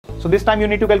So this time you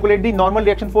need to calculate the normal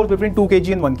reaction force between 2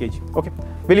 kg and 1 kg. Okay,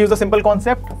 we'll use the simple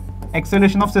concept.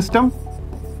 Acceleration of system,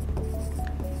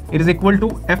 it is equal to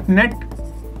F net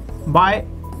by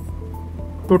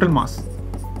total mass.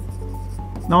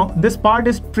 Now this part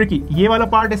is tricky. ये वाला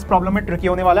part इस problem में tricky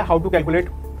होने वाला है. How to calculate?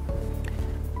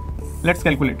 Let's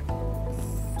calculate.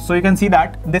 So you can see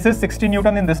that this is 60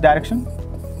 Newton in this direction,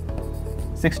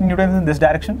 60 Newton in this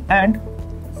direction, and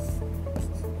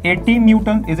 18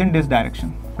 Newton is in this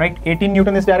direction, right? 18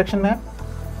 Newton is direction में.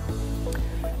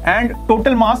 And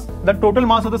total mass, the total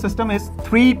mass of the system is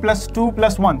 3 plus 2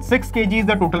 plus 1. 6 kg is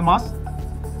the total mass,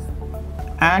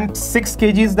 and 6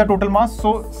 kg is the total mass.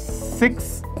 So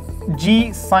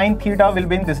 6g sine theta will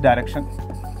be in this direction,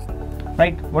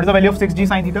 right? What is the value of 6g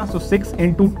sine theta? So 6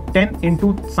 into 10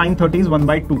 into sine 30 is 1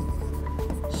 by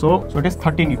 2. So it is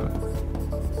 30 Newton,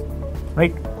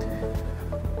 right?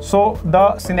 So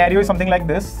the scenario is something like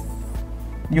this.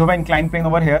 You have an inclined plane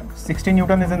over here. 60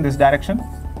 Newton is in this direction,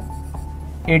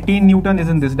 18 Newton is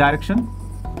in this direction,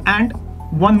 and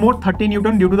one more 30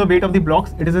 Newton due to the weight of the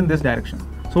blocks, it is in this direction.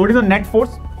 So what is the net force?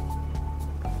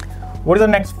 What is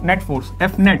the net force?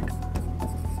 F net.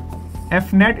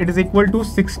 F net, it is equal to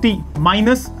 60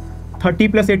 minus 30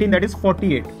 plus 18, that is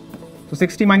 48. So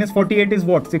 60 minus 48 is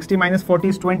what? 60 minus 40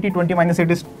 is 20, 20 minus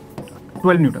 8 is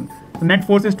 12 Newton. So net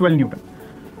force is 12 Newton.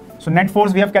 So net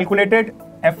force we have calculated.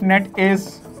 F net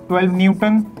is 12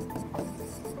 Newton.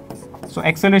 So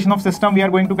acceleration of system we are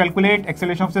going to calculate.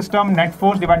 Acceleration of system, net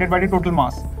force divided by the total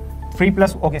mass. 3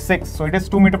 plus, okay, 6. So it is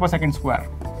 2 meter per second square.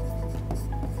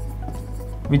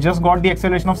 We just got the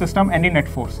acceleration of system and the net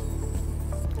force,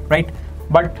 right?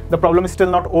 But the problem is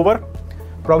still not over.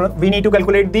 We need to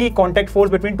calculate the contact force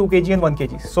between 2 kg and 1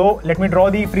 kg. So let me draw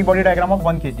the free body diagram of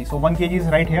 1 kg. So 1 kg is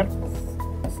right here.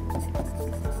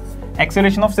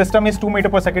 Acceleration of system is 2 meter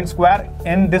per second square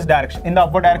in this direction, in the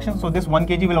upward direction. So this 1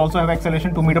 kg will also have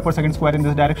acceleration 2 meter per second square in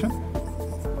this direction.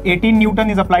 18 Newton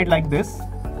is applied like this.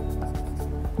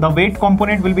 The weight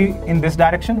component will be in this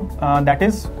direction. That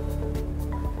is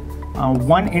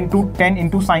 1 into 10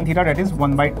 into sine theta, that is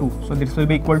 1 by 2. So this will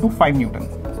be equal to 5 Newton,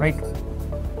 right?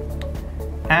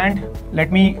 And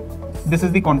this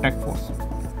is the contact force.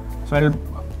 So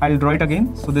I'll draw it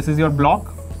again. So this is your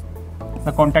block.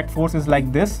 The contact force is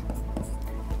like this.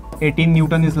 18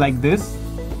 Newton is like this.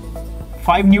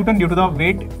 5 Newton due to the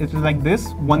weight, it is like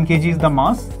this. 1 kg is the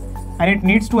mass, and it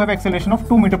needs to have acceleration of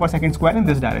 2 meter per second square in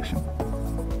this direction,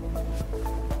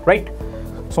 right?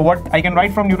 So what I can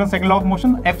write from Newton's second law of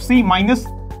motion, Fc minus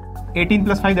 18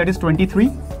 plus 5, that is 23.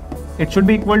 It should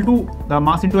be equal to the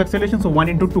mass into acceleration, so 1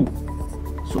 into 2.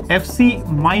 So Fc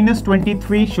minus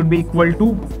 23 should be equal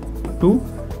to 2.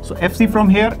 So Fc from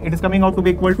here, it is coming out to be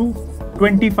equal to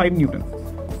 25 Newton.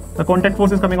 The contact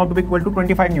force is coming out to be equal to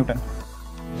 25 Newton.